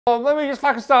Well, let me just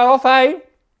fucking start off, hey?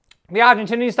 The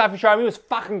Argentinian stuff you showed me was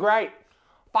fucking great.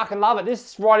 Fucking love it.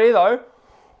 This right here, though.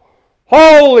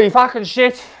 Holy fucking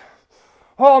shit.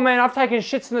 Oh, man, I've taken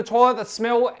shits in the toilet that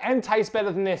smell and taste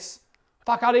better than this.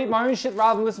 Fuck, I'd eat my own shit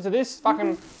rather than listen to this.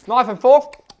 Fucking knife and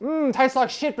fork. Tastes like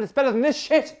shit, but it's better than this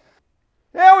shit.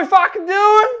 How we fucking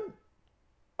doing?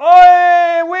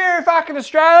 Oh, we're fucking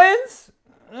Australians.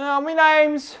 My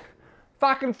name's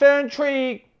fucking Fern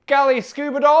Tree Gully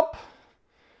Scuba Dop.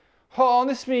 Oh,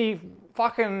 this me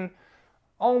fucking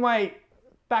old mate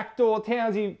Backdoor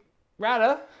Townsy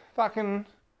Ratter. Fucking...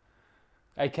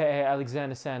 AKA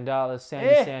Alexander Sandalis,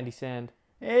 Sandy Sand.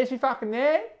 Yeah, it's me fucking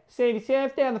there. Sandy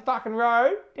Sand down the fucking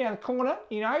road, down the corner,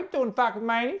 you know, doing fucking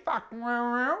mania, fucking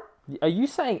round. Are you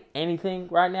saying anything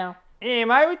right now? Yeah,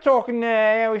 mate, we're talking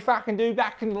how we fucking do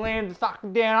back in the land of the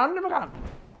fucking down under.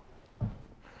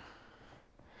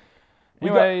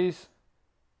 Anyways.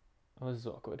 Oh, this is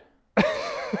awkward.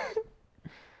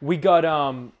 We got,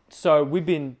 so we've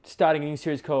been starting a new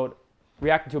series called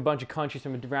Reacting to a bunch of countries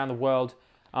from around the world.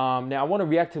 Now, I want to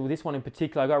react to this one in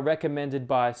particular. I got recommended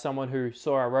by someone who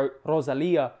saw our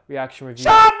Rosalia reaction review.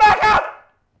 Shut back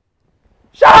up!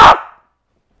 Shut up!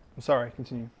 I'm sorry,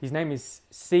 continue. His name is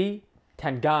C.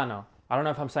 Tangana. I don't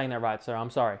know if I'm saying that right, sir. I'm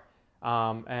sorry.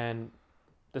 And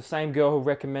the same girl who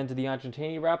recommended the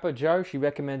Argentinian rapper, Joe, she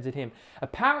recommended him.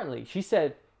 Apparently, she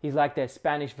said he's like their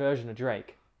Spanish version of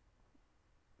Drake.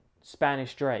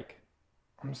 Spanish Drake.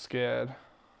 I'm scared.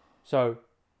 So,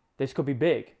 this could be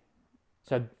big.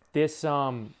 So this,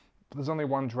 There's only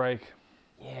one Drake.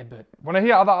 Yeah, but when I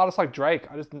hear other artists like Drake,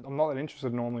 I'm not that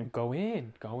interested normally. Go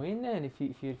in then if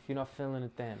you're not feeling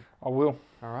it then. I will.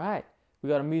 All right, we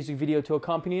got a music video to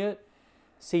accompany it.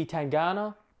 See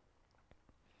Tangana.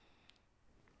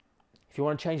 If you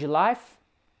want to change your life,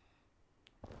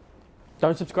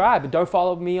 don't subscribe and don't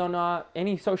follow me on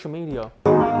any social media.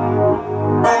 He's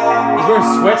wearing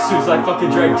sweatsuits like fucking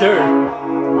Drake too.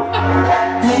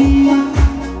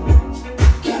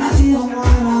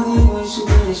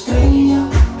 Estrella,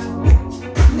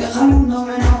 deja el mundo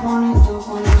menos bonito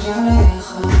cuando se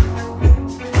aleja.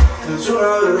 Es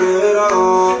una guerrera,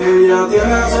 ella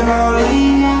tiene arsenal,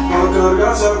 para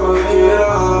cargarse a cualquiera.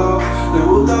 Le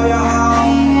gusta viajar,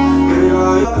 ella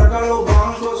y atraca los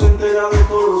bancos, se entera de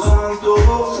todos los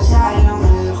santos. Se sabe el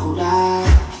nombre del jurado,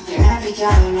 tiene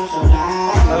fichado en los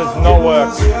horarios. That does not work.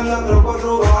 That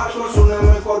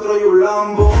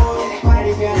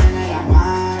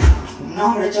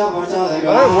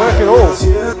don't work at all.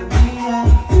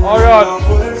 Oh god.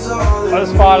 I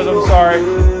just farted, I'm sorry.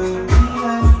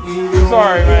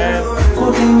 Sorry, man.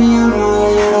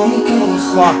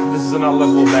 Fuck, this is another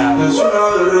level of bad.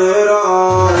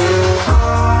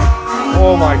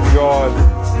 Oh my god.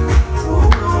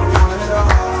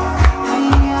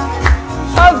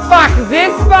 How the fuck is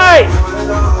this, mate?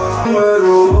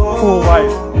 Oh,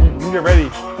 mate. You get ready.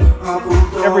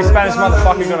 Every Spanish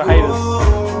motherfucker gonna hate us.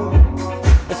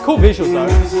 It's cool visuals though.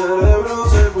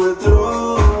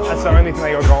 That's the only thing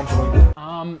they got going for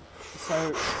them.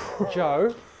 So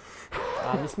Joe,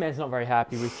 this man's not very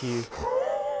happy with you.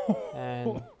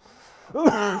 And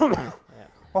yeah.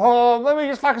 Oh, let me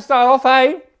just fucking start off,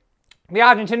 hey? The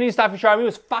Argentinian stuff you showed me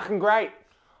was fucking great.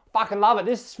 Fucking love it.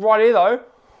 This right here though.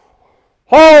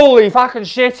 Holy fucking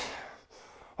shit.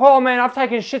 Oh man, I've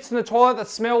taken shits in the toilet that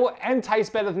smell and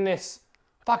taste better than this.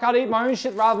 Fuck, I'd eat my own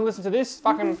shit rather than listen to this.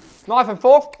 Fucking knife and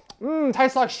fork.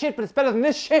 Tastes like shit, but it's better than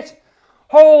this shit.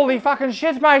 Holy fucking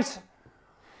shit, mate.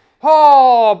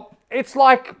 Oh, it's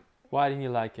like... Why didn't you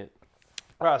like it?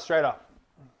 Alright, straight up.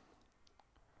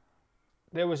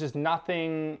 There was just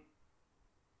nothing...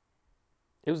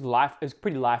 It was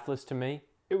pretty lifeless to me.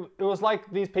 It was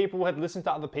like these people had listened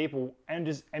to other people and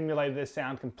just emulated their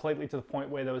sound completely to the point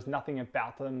where there was nothing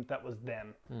about them that was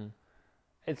them.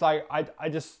 It's like, I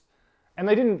just... And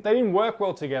they didn't work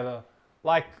well together.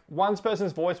 Like, one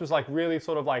person's voice was like really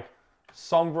sort of like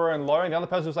somber and low, and the other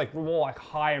person was like more like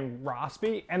high and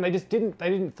raspy, and they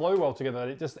didn't flow well together.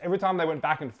 It just, every time they went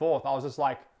back and forth, I was just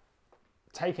like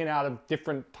taken out of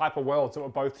different type of worlds that were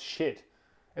both shit.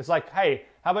 It's like, hey,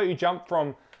 how about you jump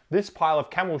from this pile of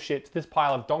camel shit to this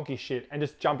pile of donkey shit and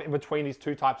just jump in between these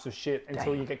two types of shit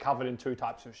until you get covered in two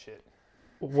types of shit.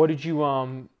 What did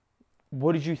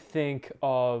you think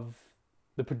of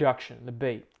the production, the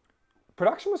beat?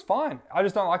 Production was fine. I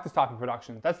just don't like this type of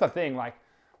production. That's the thing. Like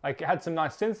it had some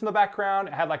nice synths in the background.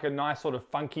 It had like a nice sort of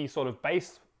funky sort of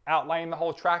bass outlaying the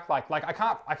whole track. Like I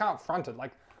can't front it.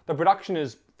 Like the production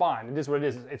is fine. It is what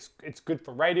it is. It's good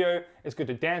for radio. It's good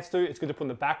to dance to. It's good to put in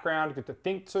the background. Good to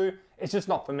think to. It's just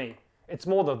not for me. It's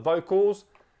more the vocals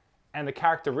and the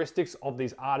characteristics of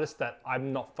these artists that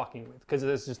I'm not fucking with, because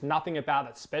there's just nothing about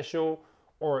that's special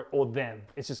or them.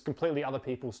 It's just completely other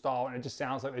people's style, and it just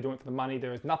sounds like they're doing it for the money.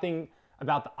 There is nothing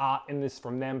about the art in this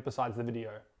from them besides the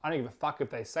video. I don't give a fuck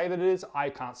if they say that it is. I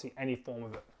can't see any form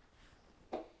of it.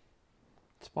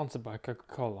 Sponsored by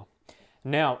Coca-Cola.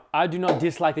 Now, I do not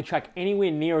dislike the track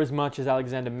anywhere near as much as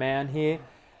Alexander Mann here.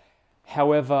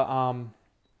 However,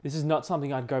 this is not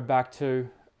something I'd go back to.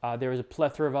 There is a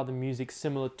plethora of other music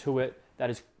similar to it that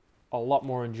is a lot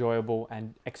more enjoyable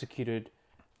and executed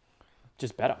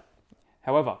just better.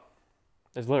 However,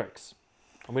 there's lyrics,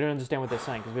 and we don't understand what they're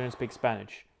saying because we don't speak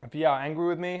Spanish. If you are angry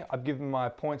with me, I've given my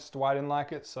points to why I didn't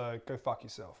like it, so go fuck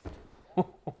yourself.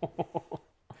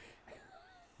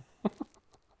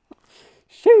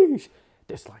 Sheesh.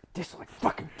 Dislike,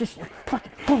 fucking dislike.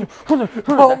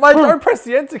 Oh, mate, don't press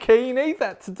the enter key. You need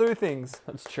that to do things.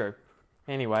 That's true.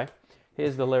 Anyway,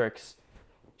 here's the lyrics.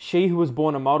 She who was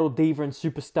born a model, diva, and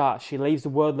superstar. She leaves the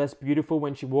world less beautiful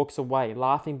when she walks away,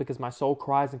 laughing because my soul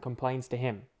cries and complains to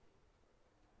him.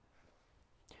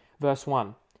 Verse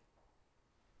 1.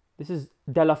 This is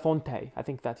De La Fonte. I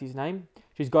think that's his name.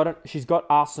 She's got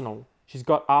arsenal. She's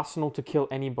got arsenal to kill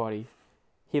anybody.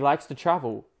 He likes to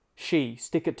travel. She,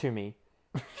 stick it to me.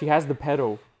 She has the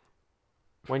pedal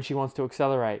when she wants to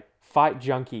accelerate. Fight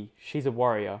junkie. She's a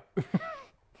warrior.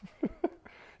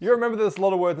 You remember there's a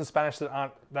lot of words in Spanish that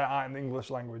aren't in the English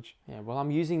language. Yeah, well,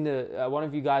 I'm using the one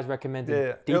of you guys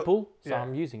recommended DeepL, so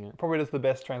I'm using it. Probably just the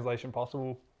best translation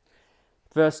possible.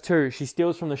 Verse 2. She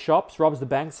steals from the shops, robs the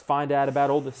banks, find out about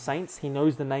all the saints. He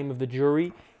knows the name of the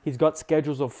jury. He's got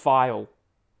schedules of file.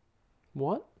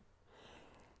 What?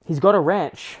 He's got a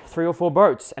ranch, 3 or 4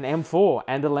 boats, an M4,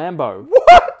 and a Lambo.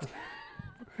 What?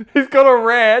 He's got a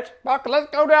ranch. Fuck,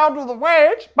 let's go down to the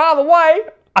ranch. By the way,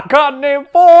 I got an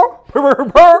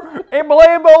M4, and my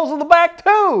Lambo's in the back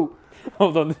too.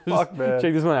 Hold on, Fuck, man.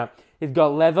 Check this one out. He's got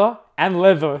leather and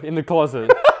leather in the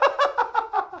closet.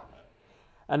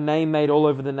 A name made all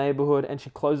over the neighborhood, and she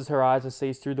closes her eyes and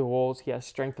sees through the walls. He has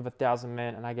strength of 1,000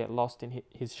 men, and I get lost in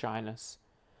his shyness.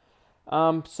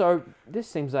 So this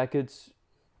seems like it's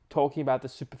talking about the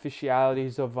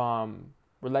superficialities of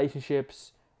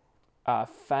relationships,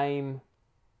 fame,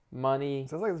 money.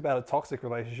 Sounds like it's about a toxic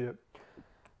relationship.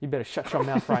 You better shut your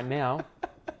mouth right now.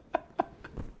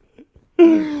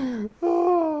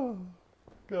 Oh,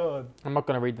 God. I'm not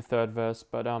going to read the third verse,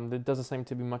 but there doesn't seem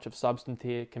to be much of substance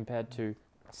here compared to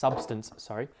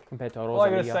compared to All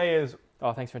I'm going to say is...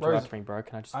 Oh, thanks for interrupting me, bro.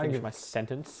 Can I just finish my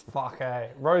sentence? Fuck,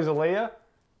 hey. Rosalia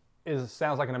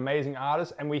sounds like an amazing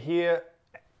artist, and we hear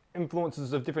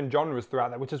influences of different genres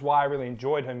throughout that, which is why I really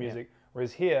enjoyed her music. Yeah.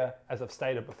 Whereas here, as I've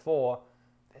stated before,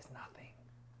 there's nothing.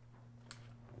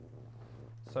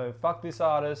 So fuck this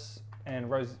artist and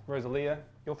Rosalia.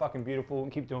 You're fucking beautiful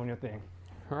and keep doing your thing.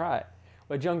 All right.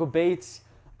 We're Jungle Beats.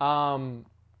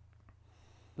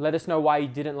 Let us know why you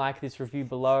didn't like this review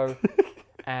below.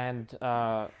 And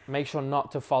make sure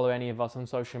not to follow any of us on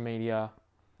social media.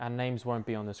 Our names won't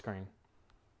be on the screen.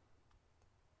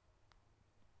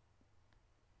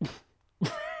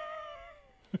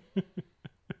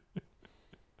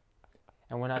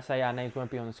 And when I say our names won't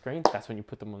be on the screen, that's when you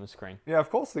put them on the screen. Yeah, of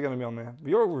course they're going to be on there.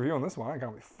 You're reviewing this one. I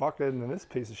can't be fucked into this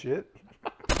piece of shit.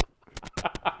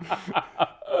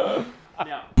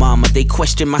 Mama, they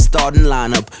question my starting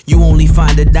lineup. You only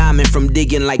find a diamond from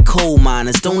digging like coal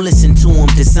miners. Don't listen to them,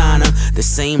 designer. The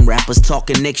same rappers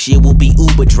talking next year will be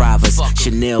Uber drivers.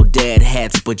 Chanel dad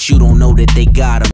hats, but you don't know that they got them.